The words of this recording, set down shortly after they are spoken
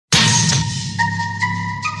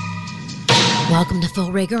Welcome to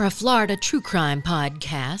Full Rigor, a Florida true crime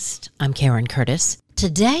podcast. I'm Karen Curtis.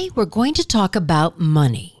 Today, we're going to talk about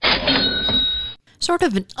money. Sort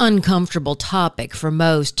of an uncomfortable topic for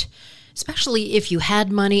most, especially if you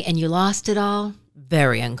had money and you lost it all.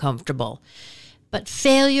 Very uncomfortable. But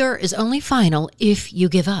failure is only final if you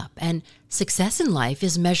give up. And success in life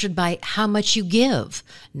is measured by how much you give,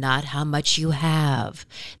 not how much you have.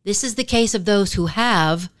 This is the case of those who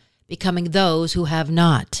have becoming those who have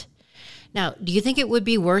not. Now, do you think it would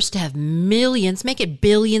be worse to have millions, make it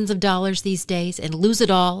billions of dollars these days and lose it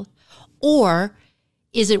all? Or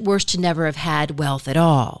is it worse to never have had wealth at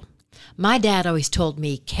all? My dad always told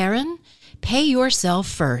me, Karen, pay yourself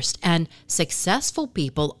first, and successful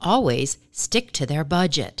people always stick to their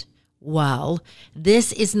budget. Well,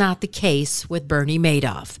 this is not the case with Bernie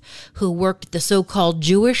Madoff, who worked the so-called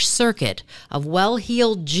Jewish circuit of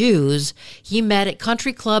well-heeled Jews he met at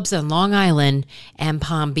country clubs on Long Island and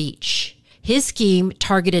Palm Beach. His scheme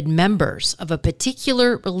targeted members of a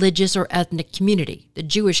particular religious or ethnic community, the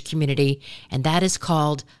Jewish community, and that is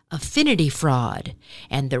called affinity fraud.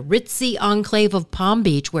 And the ritzy enclave of Palm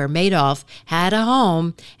Beach, where Madoff had a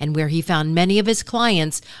home and where he found many of his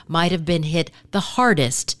clients, might have been hit the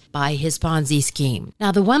hardest by his Ponzi scheme.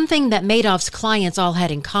 Now, the one thing that Madoff's clients all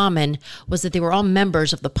had in common was that they were all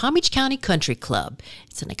members of the Palm Beach County Country Club.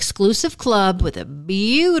 It's an exclusive club with a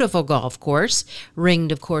beautiful golf course,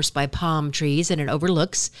 ringed, of course, by palm trees, and it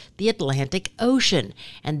overlooks the Atlantic Ocean.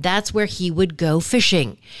 And that's where he would go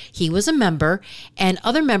fishing. He was a member, and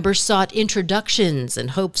other members sought introductions in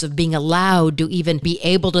hopes of being allowed to even be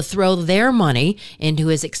able to throw their money into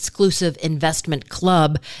his exclusive investment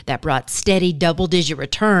club that brought steady double-digit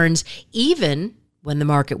returns even when the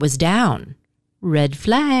market was down. Red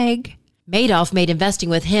flag. Madoff made investing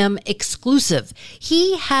with him exclusive.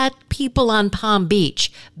 He had people on Palm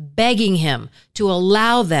Beach begging him to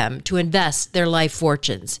allow them to invest their life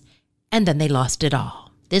fortunes. And then they lost it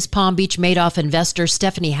all. This Palm Beach Madoff investor,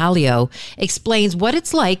 Stephanie Hallio, explains what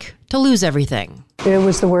it's like to lose everything. It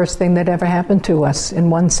was the worst thing that ever happened to us. In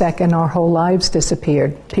 1 second, our whole lives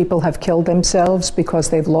disappeared. People have killed themselves because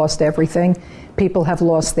they've lost everything. People have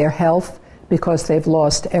lost their health because they've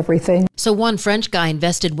lost everything. So one French guy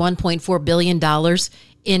invested $1.4 billion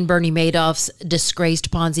in Bernie Madoff's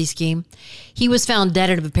disgraced Ponzi scheme. He was found dead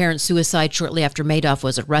of apparent suicide shortly after Madoff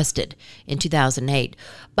was arrested in 2008.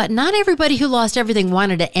 But not everybody who lost everything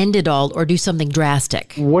wanted to end it all or do something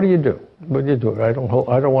drastic. What do you do? What do you do? I don't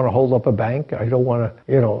want to hold up a bank. I don't want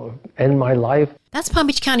to, end my life. That's Palm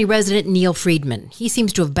Beach County resident Neil Friedman. He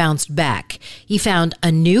seems to have bounced back. He found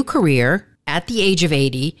a new career at the age of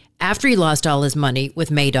 80, after he lost all his money with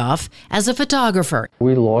Madoff, as a photographer.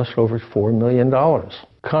 We lost over $4 million.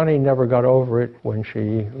 Connie never got over it. When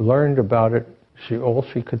she learned about it, all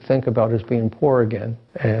she could think about is being poor again.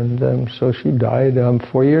 And so she died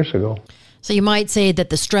 4 years ago. So you might say that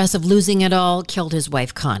the stress of losing it all killed his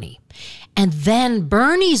wife, Connie. And then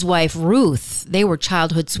Bernie's wife, Ruth, they were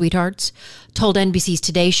childhood sweethearts, told NBC's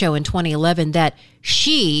Today Show in 2011 that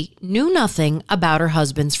she knew nothing about her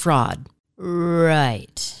husband's fraud.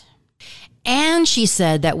 Right. And she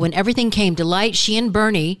said that when everything came to light, she and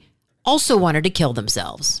Bernie also wanted to kill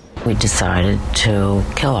themselves. We decided to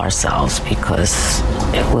kill ourselves because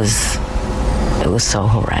it was so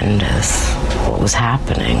horrendous what was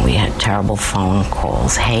happening. We had terrible phone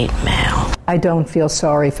calls, hate mail. I don't feel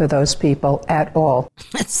sorry for those people at all.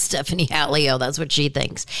 That's Stephanie Hallio. That's what she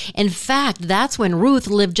thinks. In fact, that's when Ruth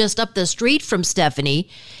lived just up the street from Stephanie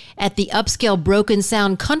at the upscale Broken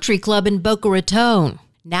Sound Country Club in Boca Raton.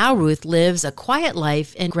 Now Ruth lives a quiet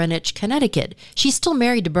life in Greenwich, Connecticut. She's still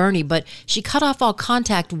married to Bernie, but she cut off all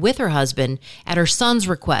contact with her husband at her son's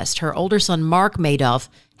request. Her older son, Mark Madoff,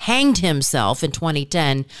 hanged himself in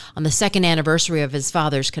 2010 on the second anniversary of his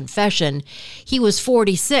father's confession. He was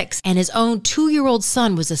 46, and his own 2-year-old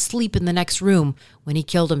son was asleep in the next room when he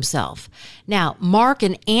killed himself. Now, Mark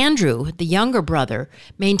and Andrew, the younger brother,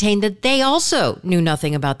 maintained that they also knew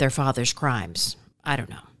nothing about their father's crimes. I don't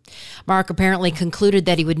know. Mark apparently concluded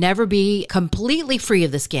that he would never be completely free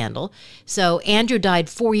of the scandal. So Andrew died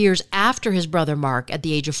 4 years after his brother Mark at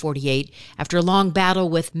the age of 48 after a long battle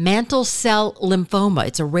with mantle cell lymphoma.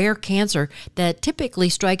 It's a rare cancer that typically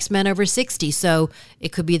strikes men over 60, so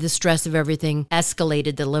it could be the stress of everything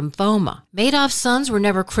escalated the lymphoma. Madoff's sons were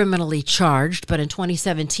never criminally charged, but in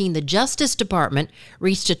 2017, the Justice Department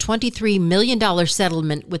reached a $23 million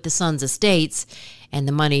settlement with the sons' estates, and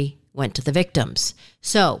the money went to the victims.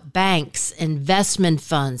 So banks, investment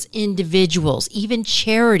funds, individuals, even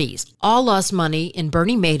charities all lost money in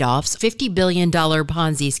Bernie Madoff's $50 billion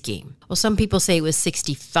Ponzi scheme. Well, some people say it was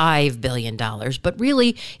 $65 billion, but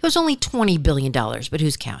really it was only $20 billion, but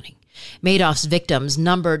who's counting? Madoff's victims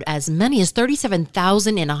numbered as many as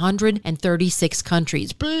 37,000 in 136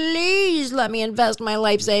 countries. Please let me invest my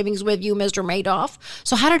life savings with you, Mr. Madoff.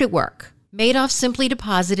 So how did it work? Madoff simply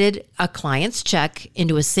deposited a client's check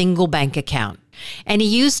into a single bank account, and he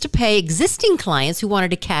used to pay existing clients who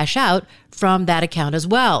wanted to cash out from that account as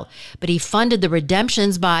well. But he funded the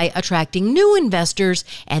redemptions by attracting new investors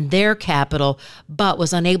and their capital, but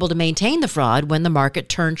was unable to maintain the fraud when the market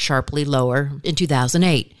turned sharply lower in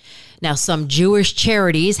 2008. Now, some Jewish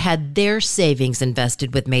charities had their savings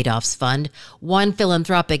invested with Madoff's fund. One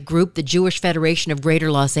philanthropic group, the Jewish Federation of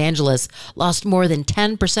Greater Los Angeles, lost more than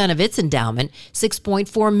 10% of its endowment,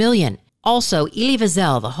 $6.4 million. Also, Elie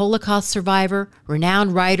Wiesel, the Holocaust survivor,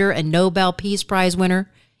 renowned writer, and Nobel Peace Prize winner,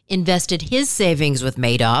 invested his savings with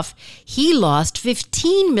Madoff. He lost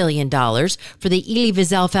 $15 million for the Elie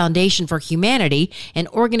Wiesel Foundation for Humanity, an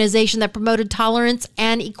organization that promoted tolerance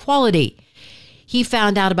and equality. He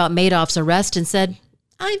found out about Madoff's arrest and said,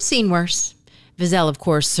 "I've seen worse." Wiesel, of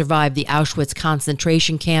course, survived the Auschwitz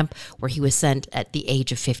concentration camp where he was sent at the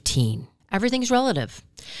age of 15. Everything's relative.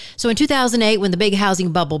 So in 2008, when the big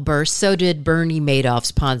housing bubble burst, so did Bernie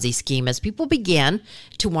Madoff's Ponzi scheme as people began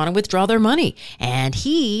to want to withdraw their money. And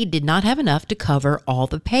he did not have enough to cover all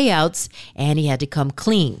the payouts, and he had to come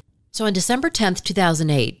clean. So on December 10th,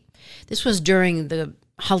 2008, this was during the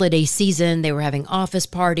holiday season. They were having office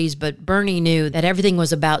parties, but Bernie knew that everything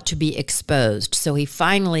was about to be exposed. So he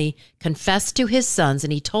finally confessed to his sons,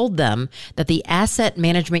 and he told them that the asset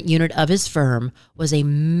management unit of his firm was a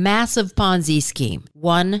massive Ponzi scheme.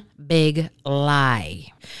 One big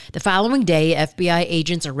lie. The following day, FBI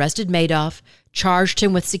agents arrested Madoff, charged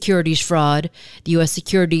him with securities fraud. The U.S.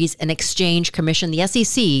 Securities and Exchange Commission, the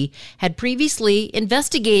SEC, had previously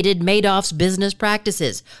investigated Madoff's business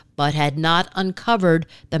practices, but had not uncovered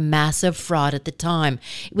the massive fraud at the time.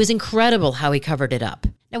 It was incredible how he covered it up.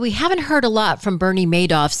 Now, we haven't heard a lot from Bernie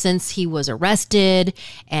Madoff since he was arrested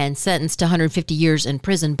and sentenced to 150 years in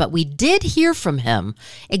prison, but we did hear from him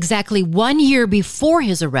exactly 1 year before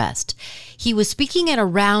his arrest. He was speaking at a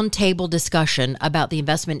roundtable discussion about the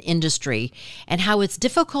investment industry and how it's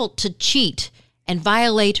difficult to cheat and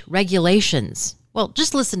violate regulations. Well,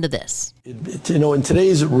 just listen to this. You know, in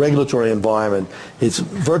today's regulatory environment, it's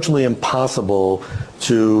virtually impossible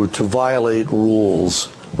to violate rules.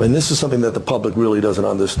 And this is something that the public really doesn't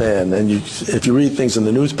understand. And if you read things in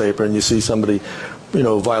the newspaper and you see somebody,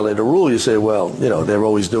 violate a rule, you say, well, they're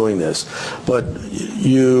always doing this. But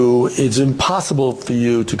it's impossible for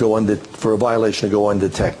you to for a violation to go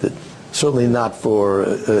undetected. Certainly not for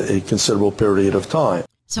a considerable period of time.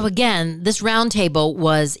 So again, this roundtable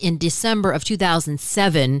was in December of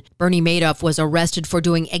 2007. Bernie Madoff was arrested for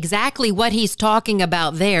doing exactly what he's talking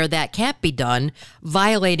about there that can't be done,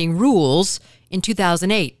 violating rules, in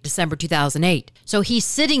 2008, December 2008. So he's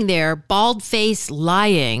sitting there, bald-faced,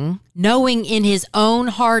 lying, knowing in his own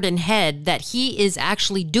heart and head that he is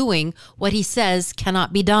actually doing what he says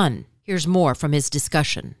cannot be done. Here's more from his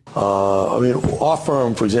discussion. Our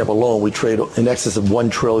firm, for example, alone, we trade in excess of $1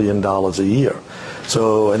 trillion a year.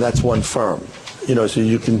 So, and that's one firm. So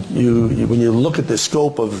when you look at the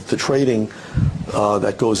scope of the trading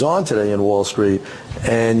that goes on today in Wall Street,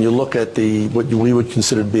 and you look at what we would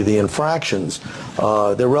consider to be the infractions,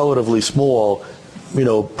 they're relatively small,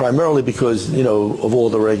 primarily because, of all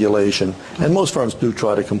the regulation. And most firms do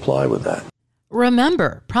try to comply with that.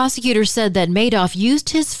 Remember, prosecutors said that Madoff used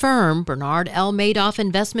his firm, Bernard L. Madoff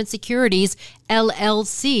Investment Securities,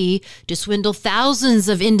 LLC, to swindle thousands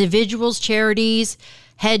of individuals, charities,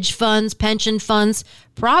 hedge funds, pension funds,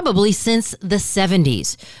 probably since the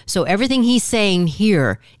 70s. So everything he's saying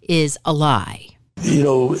here is a lie.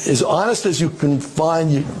 As honest as you can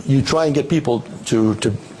find, you try and get people to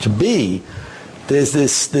be, there's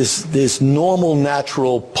this normal,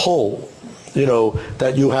 natural pull,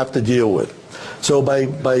 that you have to deal with. So by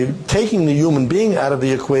taking the human being out of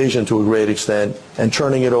the equation to a great extent and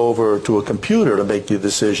turning it over to a computer to make the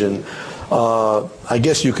decision, I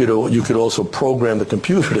guess you could also program the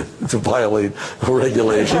computer to violate a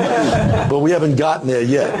regulation, but we haven't gotten there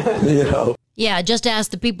yet, Yeah, just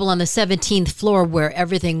ask the people on the 17th floor where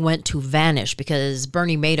everything went to vanish, because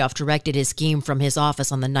Bernie Madoff directed his scheme from his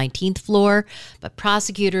office on the 19th floor, but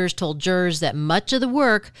prosecutors told jurors that much of the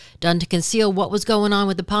work done to conceal what was going on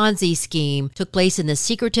with the Ponzi scheme took place in the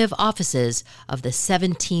secretive offices of the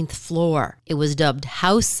 17th floor. It was dubbed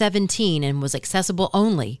House 17 and was accessible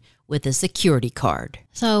only with a security card.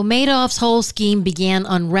 So Madoff's whole scheme began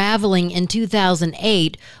unraveling in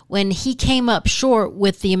 2008 when he came up short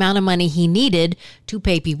with the amount of money he needed to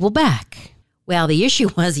pay people back. Well, the issue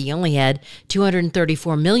was he only had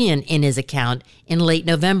 $234 million in his account in late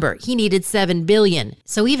November. He needed $7 billion.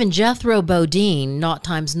 So even Jethro Bodine, naught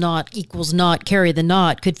times naught equals naught, carry the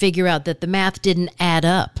naught, could figure out that the math didn't add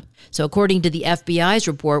up. So according to the FBI's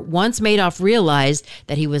report, once Madoff realized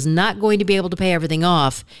that he was not going to be able to pay everything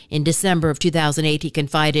off, in December of 2008, he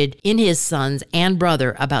confided in his sons and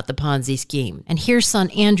brother about the Ponzi scheme. And here's son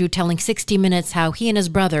Andrew telling 60 Minutes how he and his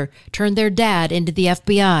brother turned their dad into the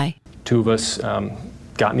FBI. Two of us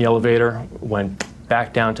got in the elevator, went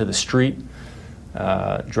back down to the street.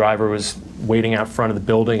 Driver was waiting out front of the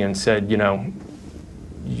building and said,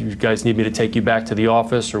 you guys need me to take you back to the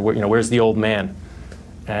office, or where's the old man?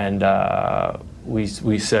 And we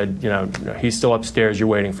said, he's still upstairs, you're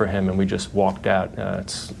waiting for him, and we just walked out. It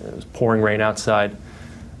was pouring rain outside,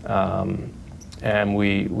 and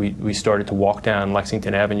we started to walk down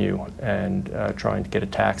Lexington Avenue and trying to get a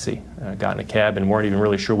taxi. Got in a cab and weren't even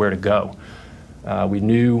really sure where to go. We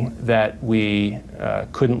knew that we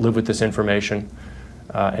couldn't live with this information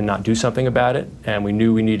and not do something about it, and we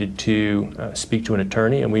knew we needed to speak to an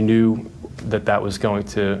attorney, and we knew that that was going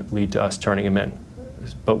to lead to us turning him in.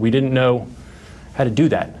 But we didn't know how to do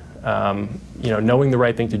that. Knowing the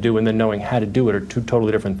right thing to do and then knowing how to do it are two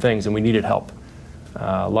totally different things, and we needed help.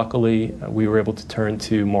 Luckily, we were able to turn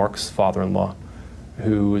to Mark's father-in-law,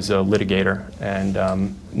 who is a litigator,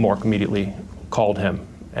 and Mark immediately called him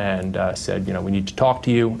and said, we need to talk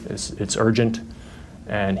to you, it's urgent,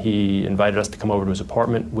 and he invited us to come over to his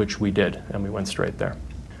apartment, which we did, and we went straight there.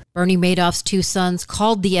 Bernie Madoff's two sons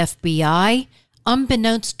called the FBI,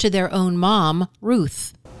 unbeknownst to their own mom,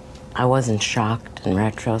 Ruth. I wasn't shocked in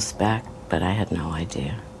retrospect, but I had no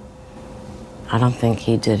idea. I don't think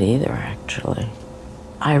he did either, actually.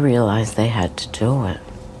 I realized they had to do it.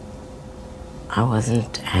 I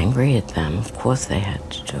wasn't angry at them. Of course they had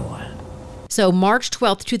to do it. So March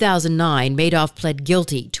 12, 2009, Madoff pled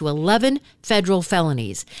guilty to 11 federal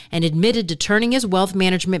felonies and admitted to turning his wealth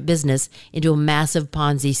management business into a massive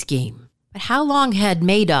Ponzi scheme. But how long had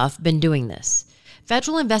Madoff been doing this?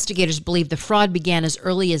 Federal investigators believe the fraud began as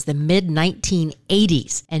early as the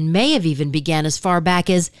mid-1980s and may have even began as far back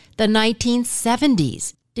as the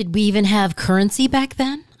 1970s. Did we even have currency back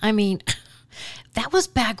then? I mean, that was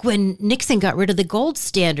back when Nixon got rid of the gold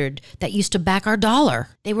standard that used to back our dollar.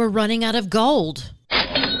 They were running out of gold.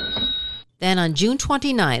 Then on June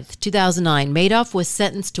 29th, 2009, Madoff was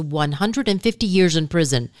sentenced to 150 years in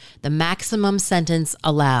prison, the maximum sentence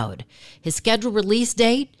allowed. His scheduled release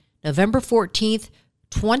date, November 14th,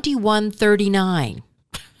 2139.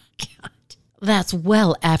 God, that's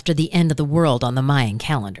well after the end of the world on the Mayan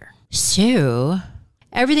calendar. So,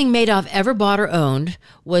 everything Madoff ever bought or owned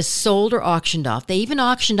was sold or auctioned off. They even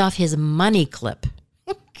auctioned off his money clip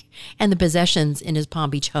and the possessions in his Palm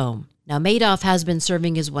Beach home. Now, Madoff has been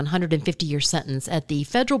serving his 150-year sentence at the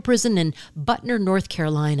federal prison in Butner, North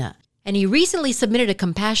Carolina. And he recently submitted a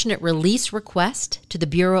compassionate release request to the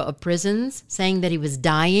Bureau of Prisons, saying that he was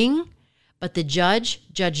dying. But the Judge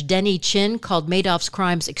Denny Chin, called Madoff's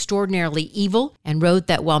crimes extraordinarily evil and wrote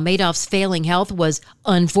that while Madoff's failing health was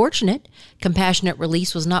unfortunate, compassionate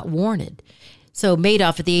release was not warranted. So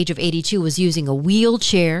Madoff, at the age of 82, was using a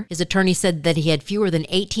wheelchair. His attorney said that he had fewer than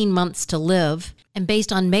 18 months to live. And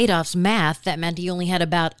based on Madoff's math, that meant he only had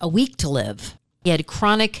about a week to live. He had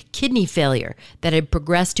chronic kidney failure that had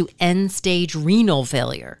progressed to end-stage renal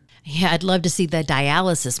failure. Yeah, I'd love to see the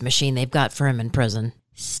dialysis machine they've got for him in prison.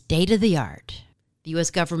 State of the art. The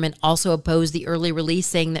U.S. government also opposed the early release,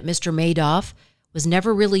 saying that Mr. Madoff was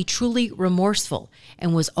never really truly remorseful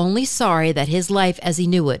and was only sorry that his life as he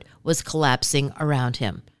knew it was collapsing around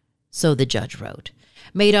him. So the judge wrote.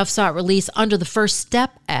 Madoff sought release under the First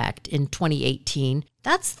Step Act in 2018.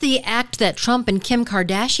 That's the act that Trump and Kim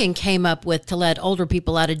Kardashian came up with to let older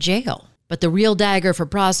people out of jail. But the real dagger for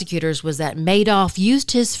prosecutors was that Madoff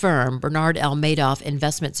used his firm, Bernard L. Madoff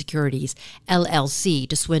Investment Securities, LLC,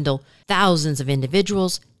 to swindle thousands of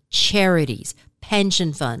individuals, charities,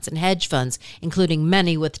 pension funds, and hedge funds, including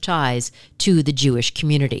many with ties to the Jewish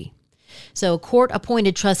community. So a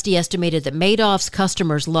court-appointed trustee estimated that Madoff's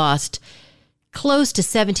customers lost close to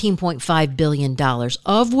 $17.5 billion,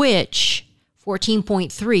 of which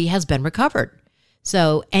 $14.3 has been recovered.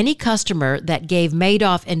 So any customer that gave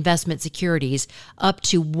Madoff Investment Securities up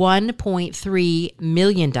to $1.3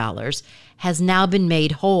 million has now been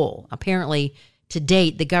made whole. Apparently, To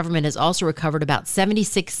date, the government has also recovered about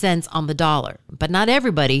 76 cents on the dollar, but not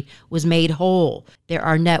everybody was made whole. There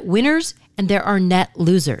are net winners and there are net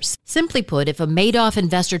losers. Simply put, if a Madoff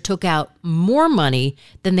investor took out more money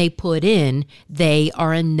than they put in, they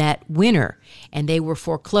are a net winner, and they were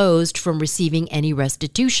foreclosed from receiving any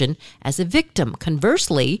restitution as a victim.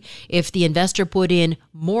 Conversely, if the investor put in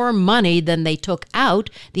more money than they took out,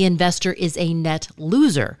 the investor is a net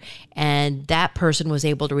loser, and that person was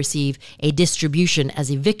able to receive a distribution as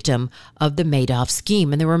a victim of the Madoff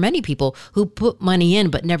scheme. And there were many people who put money in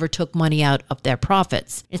but never took money out of their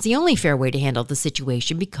profits. It's the only fair way to handle the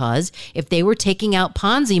situation, because if they were taking out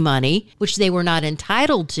Ponzi money, which they were not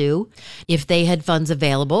entitled to, if they had funds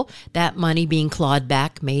available, that money being clawed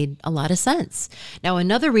back made a lot of sense. Now,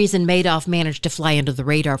 another reason Madoff managed to fly under the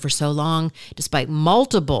radar for so long, despite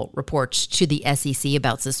multiple reports to the SEC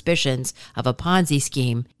about suspicions of a Ponzi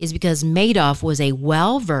scheme, is because Madoff was a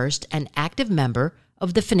well-versed and active member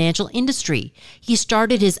of the financial industry. He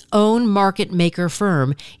started his own market maker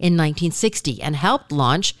firm in 1960 and helped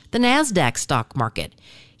launch the NASDAQ stock market.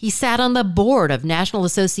 He sat on the board of National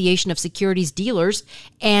Association of Securities Dealers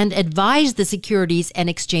and advised the Securities and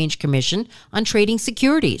Exchange Commission on trading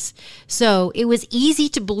securities. So it was easy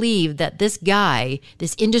to believe that this guy,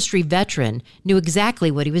 this industry veteran, knew exactly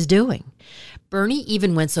what he was doing. Bernie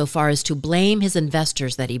even went so far as to blame his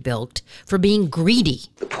investors that he bilked for being greedy.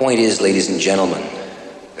 The point is, ladies and gentlemen,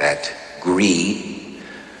 that greed,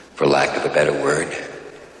 for lack of a better word,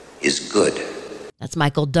 is good. That's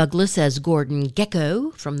Michael Douglas as Gordon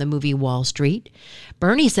Gekko from the movie Wall Street.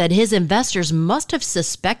 Bernie said his investors must have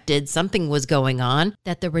suspected something was going on,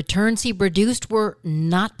 that the returns he produced were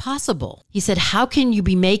not possible. He said, how can you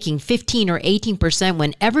be making 15 or 18%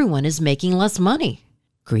 when everyone is making less money?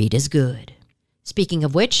 Greed is good. Speaking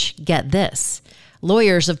of which, get this.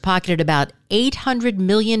 Lawyers have pocketed about $800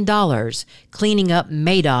 million cleaning up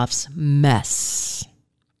Madoff's mess.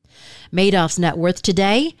 Madoff's net worth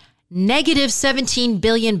today, negative $17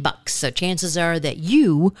 billion. So chances are that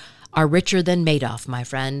you are richer than Madoff, my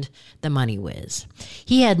friend, the money whiz.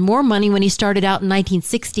 He had more money when he started out in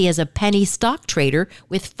 1960 as a penny stock trader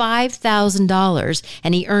with $5,000,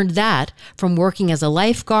 and he earned that from working as a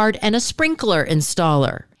lifeguard and a sprinkler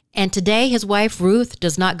installer. And today, his wife, Ruth,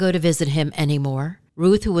 does not go to visit him anymore.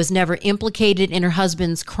 Ruth, who was never implicated in her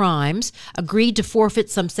husband's crimes, agreed to forfeit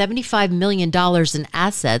some $75 million in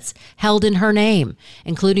assets held in her name,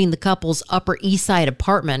 including the couple's Upper East Side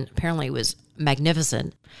apartment. Apparently it was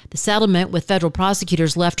magnificent. The settlement with federal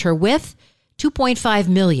prosecutors left her with $2.5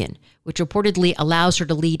 million, which reportedly allows her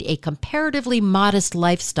to lead a comparatively modest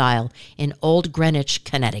lifestyle in Old Greenwich,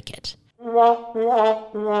 Connecticut. Poor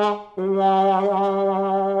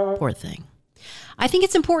thing. I think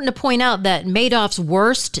it's important to point out that Madoff's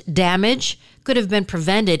worst damage could have been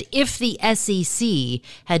prevented if the SEC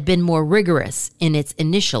had been more rigorous in its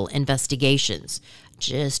initial investigations.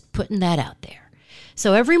 Just putting that out there.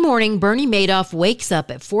 So every morning, Bernie Madoff wakes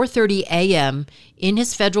up at 4:30 a.m. in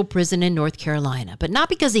his federal prison in North Carolina, but not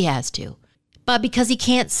because he has to, but because he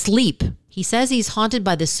can't sleep. He says he's haunted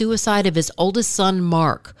by the suicide of his oldest son,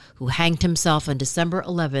 Mark, who hanged himself on December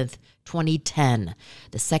 11th, 2010,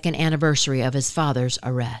 the second anniversary of his father's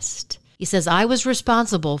arrest. He says, I was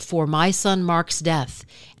responsible for my son Mark's death,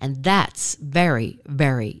 and that's very,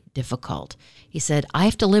 very difficult. He said, I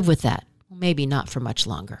have to live with that. Maybe not for much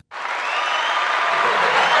longer.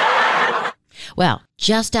 Well,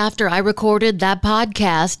 just after I recorded that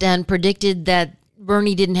podcast and predicted that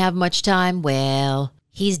Bernie didn't have much time, well,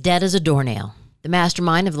 he's dead as a doornail. The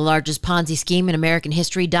mastermind of the largest Ponzi scheme in American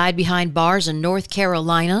history died behind bars in North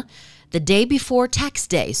Carolina the day before tax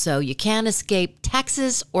day, so you can't escape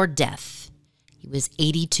taxes or death. He was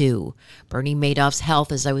 82. Bernie Madoff's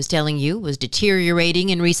health, as I was telling you, was deteriorating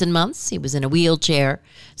in recent months. He was in a wheelchair,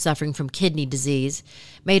 suffering from kidney disease.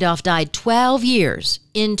 Madoff died 12 years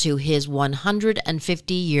into his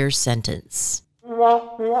 150-year sentence.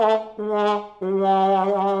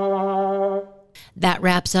 That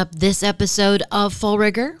wraps up this episode of Full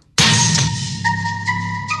Rigor.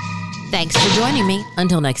 Thanks for joining me.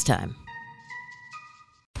 Until next time.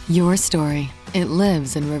 Your story. It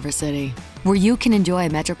lives in River City, where you can enjoy a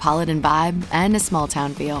metropolitan vibe and a small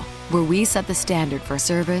town feel, where we set the standard for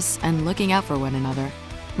service and looking out for one another,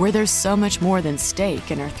 where there's so much more than steak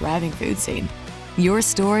in our thriving food scene. Your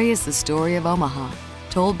story is the story of Omaha,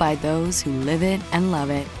 told by those who live it and love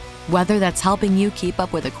it. Whether that's helping you keep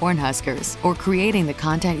up with the Cornhuskers or creating the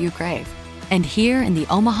content you crave. And here in the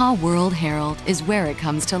Omaha World Herald is where it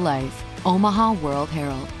comes to life. Omaha World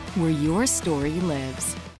Herald, where your story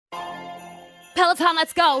lives. Peloton,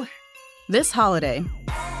 let's go! This holiday,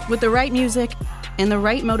 with the right music and the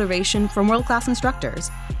right motivation from world-class instructors.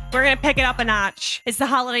 We're going to pick it up a notch. It's the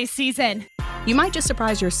holiday season. You might just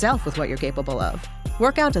surprise yourself with what you're capable of.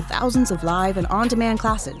 Work out to thousands of live and on-demand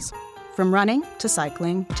classes, from running to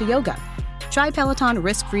cycling to yoga. Try Peloton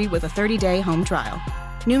risk-free with a 30-day home trial.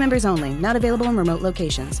 New members only, not available in remote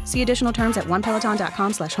locations. See additional terms at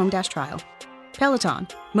onepeloton.com/home-trial. Peloton,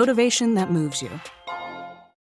 motivation that moves you.